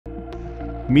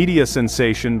Media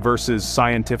sensation versus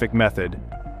scientific method.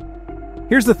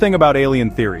 Here's the thing about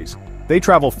alien theories. They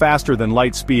travel faster than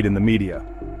light speed in the media.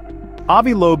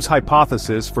 Avi Loeb's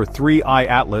hypothesis for 3-eye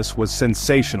atlas was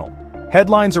sensational.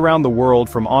 Headlines around the world,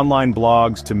 from online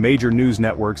blogs to major news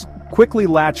networks, quickly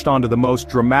latched onto the most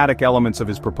dramatic elements of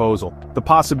his proposal, the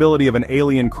possibility of an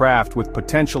alien craft with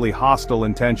potentially hostile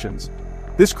intentions.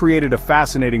 This created a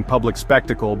fascinating public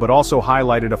spectacle but also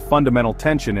highlighted a fundamental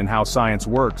tension in how science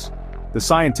works. The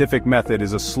scientific method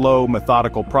is a slow,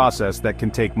 methodical process that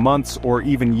can take months or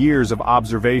even years of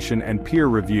observation and peer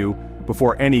review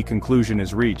before any conclusion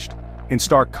is reached. In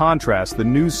stark contrast, the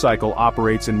news cycle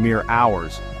operates in mere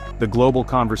hours. The global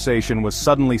conversation was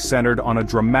suddenly centered on a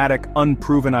dramatic,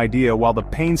 unproven idea while the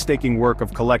painstaking work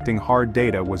of collecting hard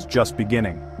data was just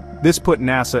beginning. This put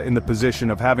NASA in the position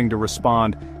of having to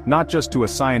respond not just to a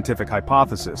scientific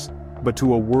hypothesis, but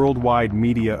to a worldwide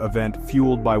media event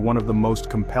fueled by one of the most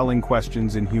compelling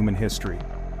questions in human history.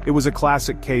 It was a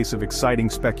classic case of exciting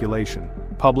speculation,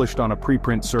 published on a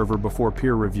preprint server before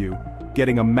peer review,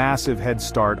 getting a massive head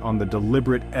start on the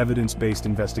deliberate evidence-based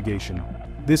investigation.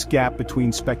 This gap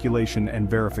between speculation and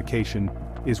verification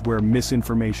is where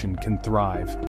misinformation can thrive.